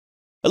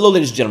Hello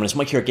ladies and gentlemen, it's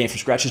Mike here at Game From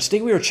Scratch, and today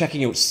we are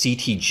checking out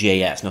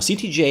Ct.js. Now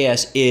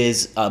Ct.js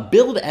is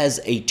billed as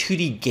a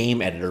 2D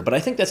game editor, but I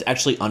think that's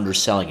actually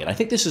underselling it. I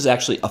think this is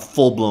actually a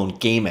full-blown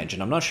game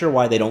engine. I'm not sure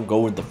why they don't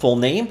go with the full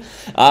name,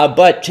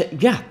 but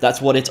yeah,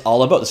 that's what it's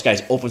all about. This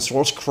guy's open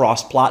source,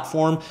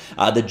 cross-platform.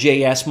 The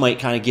JS might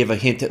kind of give a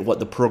hint at what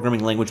the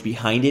programming language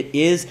behind it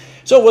is.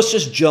 So let's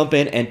just jump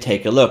in and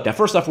take a look. Now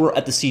first off, we're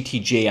at the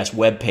Ct.js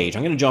webpage.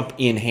 I'm going to jump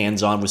in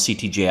hands-on with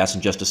Ct.js in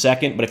just a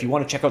second, but if you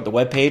want to check out the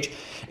webpage,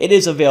 it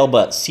is available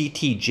at ctjs.rocks.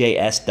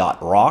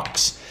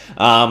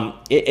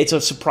 It's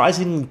a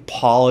surprisingly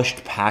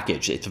polished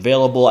package. It's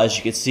available, as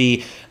you can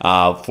see,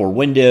 for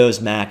Windows,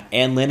 Mac,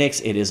 and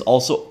Linux. It is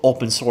also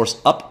open source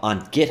up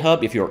on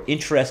GitHub. If you're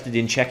interested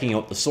in checking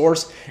out the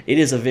source, it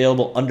is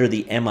available under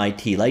the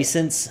MIT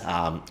license.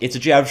 It's a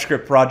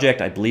JavaScript project.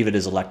 I believe it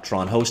is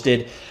Electron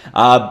hosted.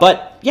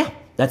 But yeah,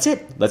 that's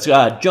it. Let's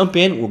jump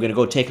in. We're going to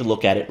go take a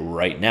look at it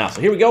right now. So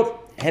here we go.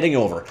 Heading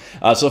over.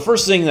 So the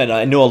first thing that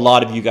I know a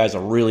lot of you guys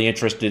are really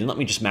interested in, let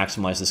me just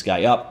maximize this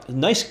guy up.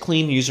 Nice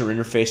clean user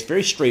interface,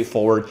 very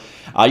straightforward.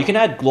 You can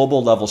add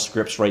global level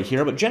scripts right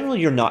here, but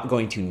generally you're not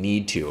going to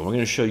need to. And we're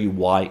going to show you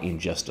why in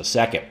just a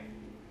second.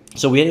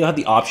 So we have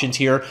the options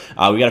here.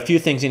 We got a few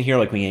things in here,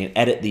 like we can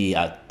edit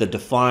the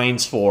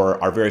defines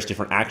for our various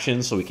different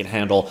actions, so we can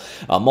handle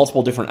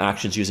multiple different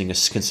actions using a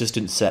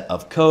consistent set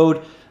of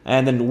code.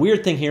 And then the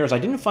weird thing here is I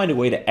didn't find a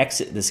way to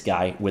exit this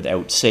guy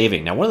without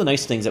saving. Now, one of the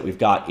nice things that we've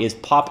got is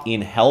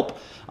pop-in help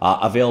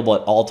available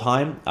at all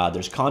time.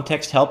 There's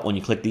context help. When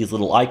you click these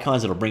little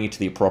icons, it'll bring you to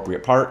the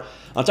appropriate part.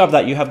 On top of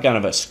that, you have kind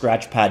of a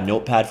scratchpad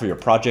notepad for your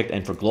project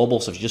and for global.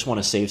 So if you just want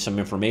to save some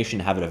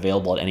information, have it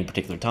available at any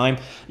particular time,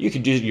 you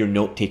can do your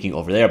note taking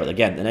over there. But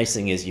again, the nice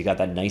thing is you got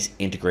that nice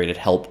integrated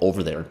help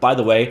over there. By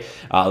the way,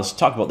 let's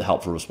talk about the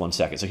help for just 1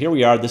 second. So here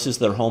we are. This is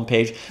their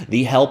homepage.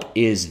 The help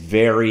is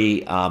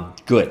very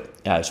good.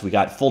 So we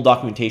got full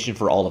documentation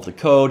for all of the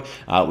code.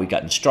 We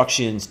got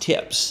instructions,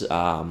 tips,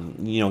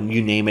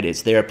 you name it,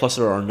 it's there. Plus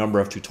there are a number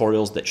of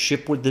tutorials that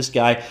ship with this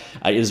guy.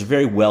 It is a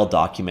very well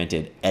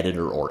documented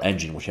editor or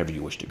engine, whichever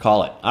you wish to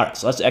call it. All right,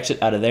 so let's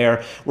exit out of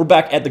there. We're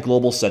back at the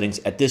global settings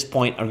at this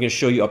point. I'm going to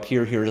show you up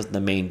here. Here is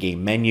the main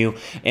game menu.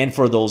 And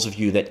for those of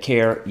you that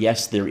care,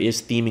 yes, there is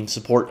theming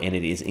support, and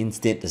it is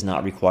instant, does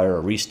not require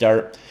a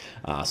restart.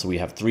 So we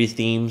have 3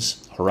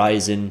 themes: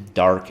 Horizon,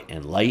 Dark,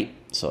 and Light.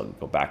 So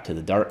go back to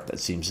the dark. That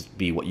seems to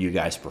be what you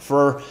guys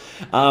prefer.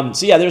 So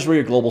yeah, there's where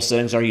your global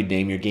settings are. You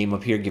name your game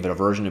up here, give it a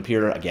version up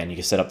here. Again, you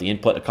can set up the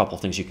input, a couple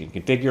of things you can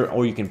configure,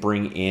 or you can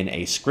bring in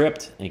a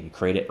script and you can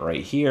create it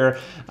right here.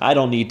 I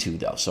don't need to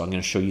though, so I'm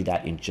going to show you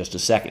that in just a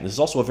second. This is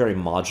also a very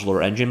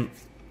modular engine.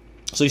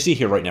 So you see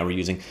here right now we're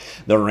using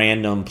the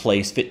random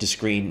place fit to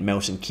screen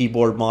mouse and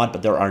keyboard mod,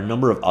 but there are a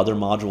number of other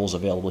modules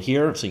available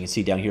here. So you can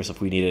see down here, so if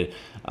we needed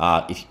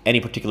if any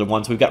particular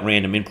ones, we've got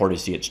random import, you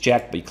see it's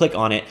checked, but you click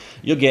on it,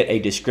 you'll get a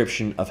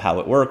description of how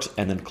it works,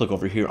 and then click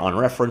over here on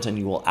reference, and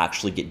you will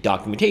actually get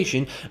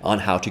documentation on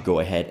how to go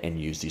ahead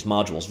and use these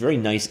modules. Very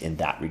nice in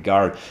that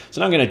regard. So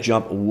now I'm going to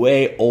jump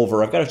way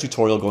over. I've got a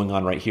tutorial going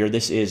on right here.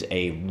 This is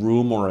a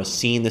room or a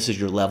scene. This is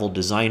your level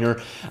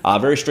designer.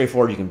 Very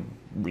straightforward. You can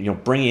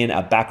bring in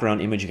a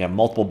background image. You can have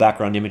multiple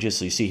background images.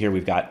 So you see here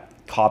we've got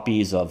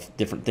copies of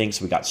different things.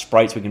 So we got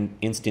sprites we can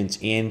instance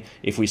in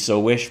if we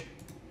so wish.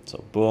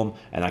 So boom,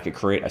 and I could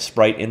create a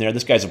sprite in there.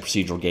 This guy's a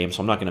procedural game,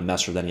 so I'm not going to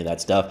mess with any of that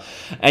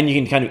stuff. And you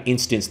can kind of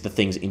instance the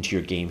things into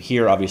your game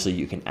here. Obviously,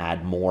 you can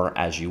add more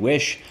as you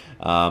wish.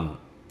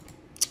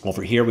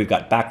 Over here, we've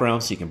got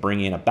backgrounds, so you can bring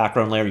in a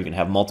background layer. You can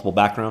have multiple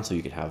backgrounds, so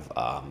you can have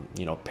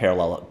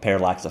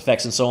parallax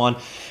effects and so on.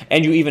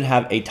 And you even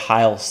have a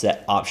tile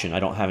set option. I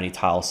don't have any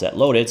tile set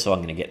loaded, so I'm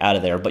going to get out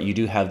of there. But you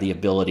do have the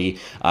ability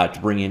to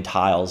bring in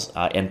tiles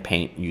and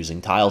paint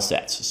using tile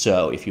sets.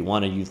 So if you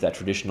want to use that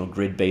traditional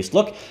grid-based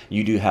look,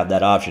 you do have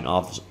that option.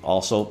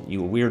 Also,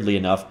 you weirdly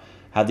enough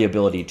have the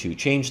ability to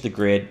change the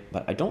grid,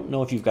 but I don't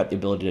know if you've got the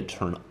ability to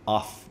turn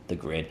off the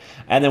grid.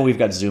 And then we've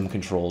got zoom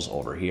controls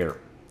over here.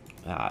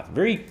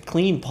 Very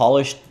clean,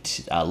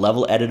 polished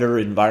level editor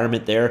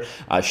environment there.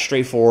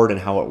 Straightforward in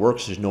how it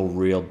works. There's no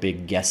real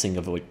big guessing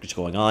of what's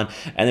going on.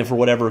 And then for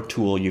whatever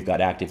tool you've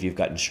got active, you've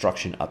got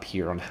instruction up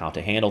here on how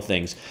to handle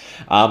things.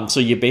 So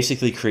you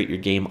basically create your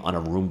game on a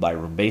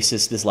room-by-room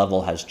basis. This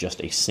level has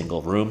just a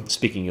single room.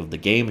 Speaking of the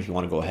game, if you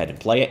want to go ahead and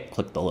play it,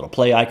 click the little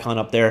play icon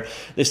up there.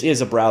 This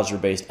is a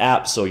browser-based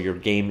app, so your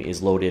game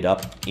is loaded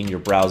up in your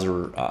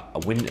browser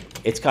window.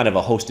 It's kind of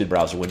a hosted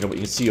browser window, but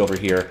you can see over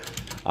here,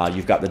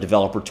 you've got the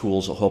developer tools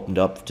opened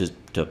up to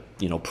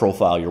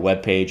profile your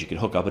web page. You can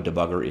hook up a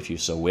debugger if you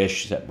so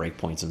wish, set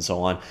breakpoints and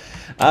so on.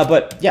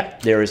 But yeah,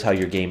 there is how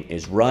your game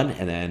is run.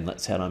 And then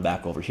let's head on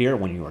back over here.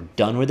 When you are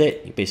done with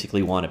it, you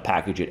basically want to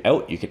package it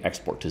out. You can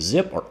export to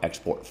zip or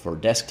export for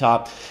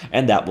desktop,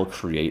 and that will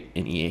create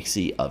an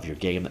exe of your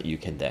game that you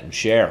can then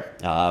share.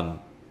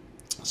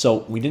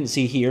 So we didn't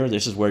see here,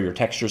 this is where your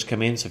textures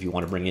come in. So if you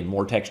want to bring in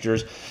more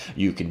textures,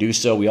 you can do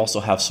so. We also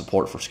have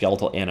support for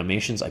skeletal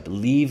animations. I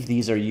believe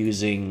these are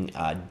using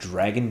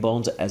dragon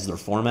bones as their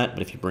format,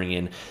 but if you bring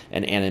in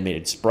an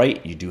animated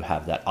sprite, you do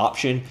have that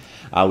option.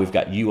 We've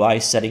got UI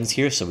settings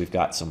here. So we've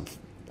got some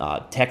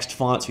text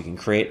fonts. We can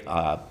create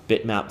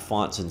bitmap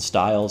fonts and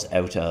styles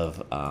out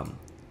of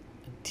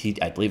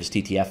I believe it's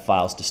TTF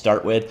files to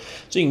start with.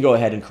 So you can go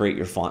ahead and create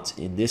your fonts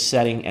in this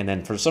setting. And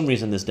then for some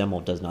reason, this demo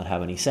does not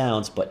have any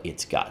sounds, but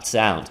it's got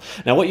sounds.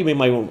 Now, what you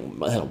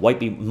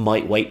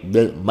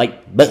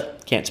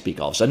can't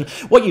speak all of a sudden.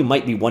 What you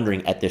might be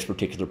wondering at this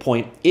particular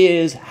point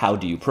is, how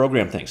do you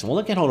program things? And we'll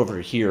look at over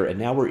here, and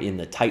now we're in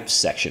the types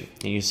section.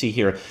 And you see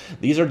here,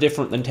 these are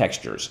different than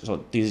textures.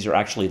 So these are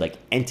actually like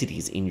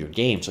entities in your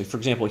game. So for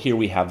example, here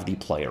we have the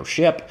player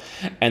ship.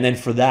 And then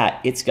for that,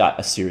 it's got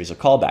a series of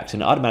callbacks,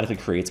 and it automatically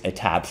creates a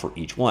tab for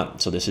each one.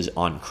 So this is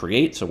on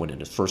create, so when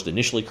it is first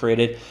initially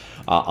created.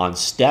 On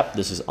step,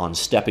 this is on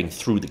stepping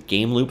through the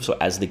game loop. So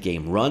as the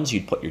game runs,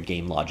 you'd put your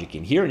game logic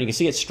in here, and you can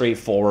see it's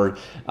straightforward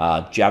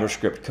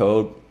JavaScript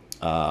code.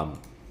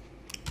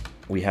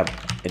 We have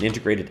an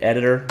integrated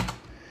editor.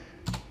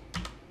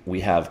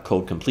 We have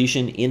code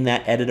completion in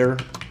that editor.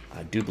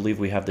 I do believe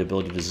we have the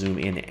ability to zoom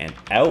in and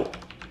out.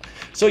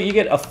 So you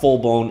get a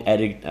full-blown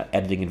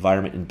editing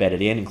environment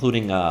embedded in,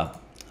 including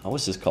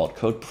what's this called?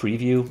 Code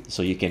preview.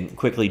 So you can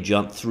quickly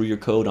jump through your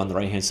code on the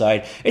right-hand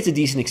side. It's a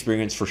decent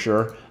experience for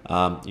sure.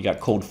 You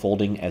got code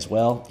folding as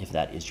well, if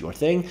that is your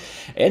thing.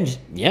 And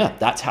yeah,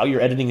 that's how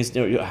your editing is,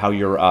 how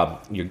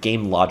your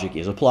game logic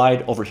is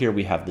applied. Over here,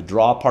 we have the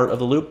draw part of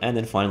the loop. And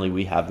then finally,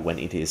 we have when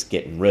it is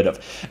getting rid of.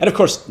 And of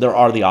course, there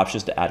are the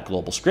options to add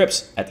global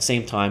scripts. At the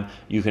same time,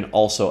 you can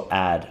also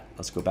add,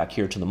 let's go back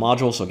here to the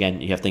module. So again,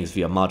 you have things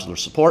via modular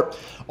support,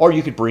 or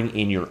you could bring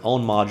in your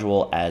own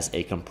module as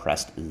a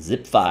compressed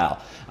zip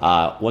file.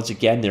 Once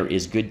again, there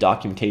is good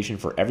documentation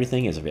for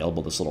everything is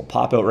available. This little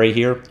pop-out right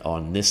here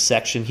on this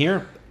section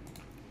here.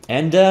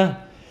 And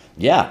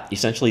yeah,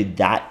 essentially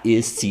that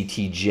is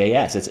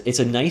Ct.js. It's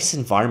a nice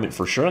environment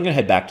for sure. I'm going to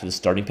head back to the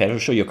starting page. I'll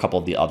show you a couple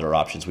of the other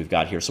options we've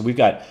got here. So we've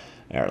got,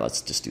 all right,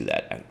 let's just do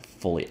that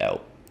fully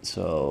out.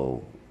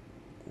 So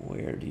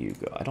where do you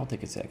go? I don't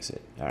think it's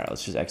exit. All right,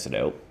 let's just exit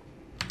out.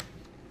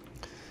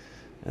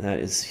 And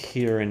that is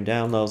here in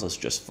downloads. Let's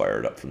just fire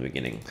it up from the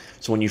beginning.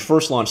 So when you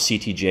first launch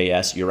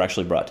Ct.js, you're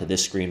actually brought to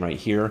this screen right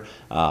here.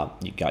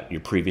 You got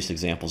your previous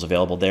examples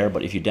available there.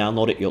 But if you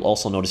download it, you'll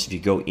also notice if you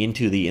go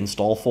into the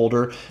install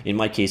folder, in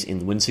my case, in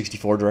the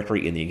Win64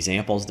 directory, in the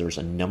examples, there's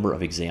a number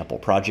of example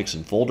projects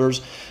and folders.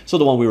 So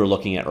the one we were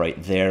looking at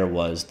right there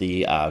was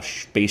the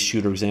space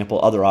shooter example.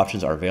 Other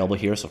options are available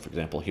here. So for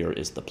example, here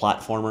is the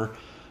platformer.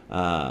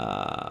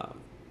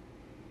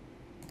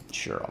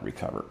 Sure, I'll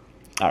recover.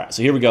 All right,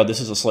 so here we go. This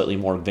is a slightly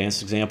more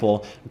advanced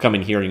example. We come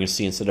in here and you can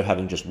see instead of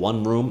having just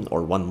one room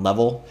or one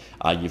level,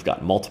 you've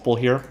got multiple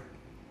here.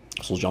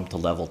 So we'll jump to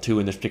level 2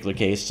 in this particular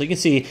case. So you can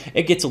see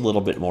it gets a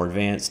little bit more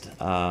advanced.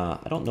 I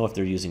don't know if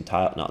they're using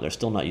tile. No, they're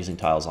still not using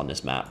tiles on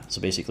this map. So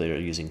basically they're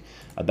using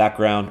a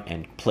background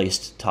and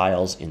placed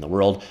tiles in the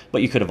world,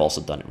 but you could have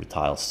also done it with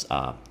tiles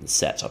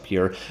sets up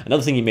here.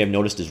 Another thing you may have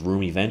noticed is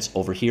room events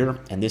over here,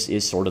 and this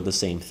is sort of the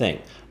same thing.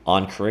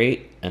 On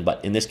create,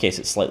 but in this case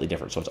it's slightly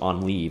different. So it's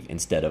on leave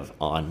instead of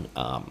on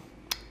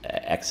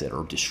exit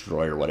or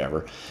destroy or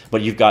whatever.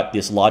 But you've got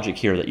this logic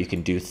here that you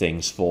can do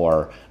things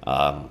for,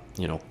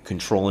 you know,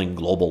 controlling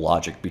global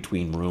logic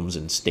between rooms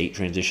and state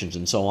transitions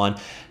and so on,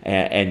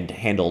 and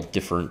handle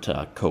different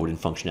code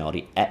and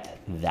functionality at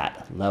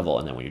that level.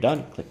 And then when you're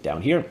done, click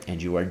down here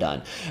and you are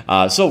done.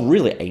 So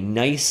really a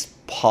nice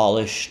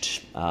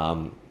polished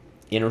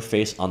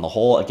interface on the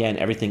whole. Again,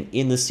 everything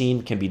in the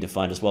scene can be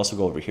defined as well. So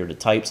go over here to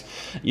types.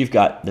 You've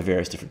got the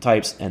various different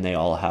types, and they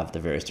all have the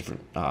various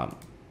different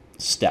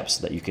steps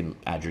that you can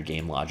add your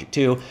game logic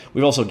to.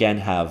 We also again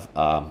have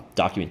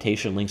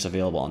documentation links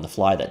available on the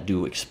fly that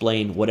do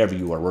explain whatever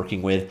you are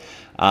working with.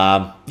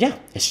 Yeah,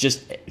 it's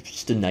just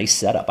a nice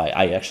setup.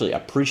 I actually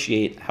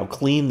appreciate how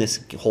clean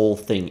this whole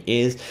thing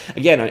is.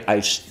 Again, I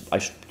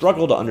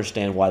struggle to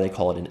understand why they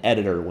call it an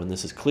editor when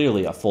this is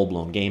clearly a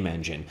full-blown game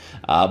engine.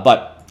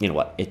 But you know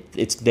what?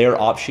 It's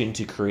their option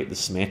to create the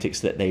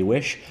semantics that they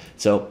wish.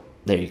 So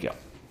there you go.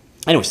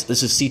 Anyways,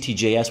 this is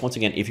Ct.js. Once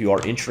again, if you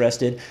are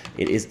interested,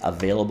 it is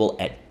available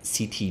at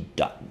Ct.js.rocks,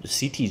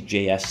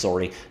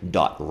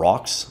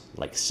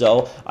 like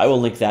so. I will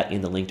link that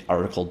in the linked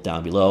article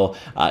down below.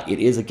 It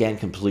is, again,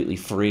 completely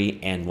free,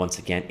 and once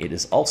again, it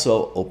is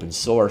also open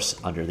source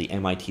under the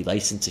MIT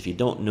license. If you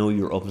don't know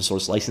your open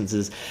source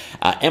licenses,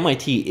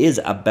 MIT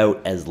is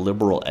about as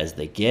liberal as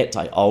they get.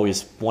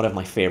 One of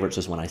my favorites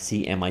is when I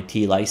see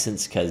MIT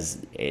license,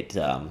 because it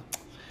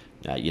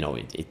you know,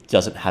 it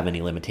doesn't have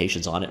any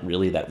limitations on it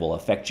really that will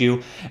affect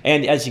you.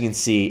 And as you can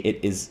see, it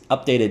is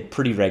updated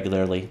pretty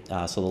regularly.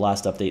 So the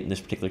last update in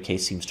this particular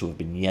case seems to have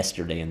been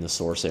yesterday in the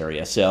source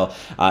area. So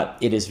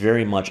it is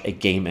very much a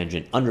game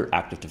engine under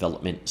active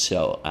development.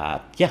 So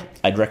yeah,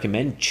 I'd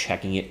recommend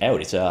checking it out.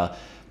 It's a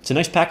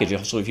nice package.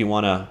 Also, if you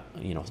want to,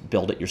 you know,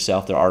 build it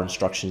yourself, there are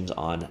instructions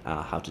on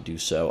how to do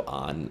so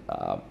on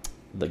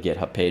the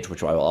GitHub page,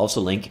 which I will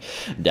also link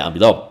down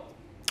below.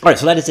 All right,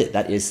 so that is it.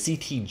 That is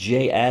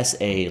Ct.js,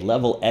 a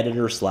level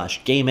editor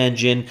 / game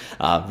engine.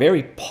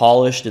 Very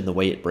polished in the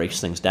way it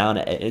breaks things down.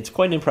 It's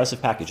quite an impressive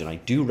package, and I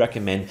do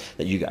recommend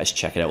that you guys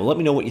check it out. Well, let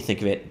me know what you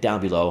think of it down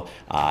below,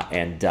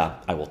 and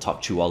I will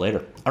talk to you all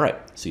later. All right,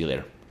 see you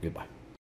later. Goodbye.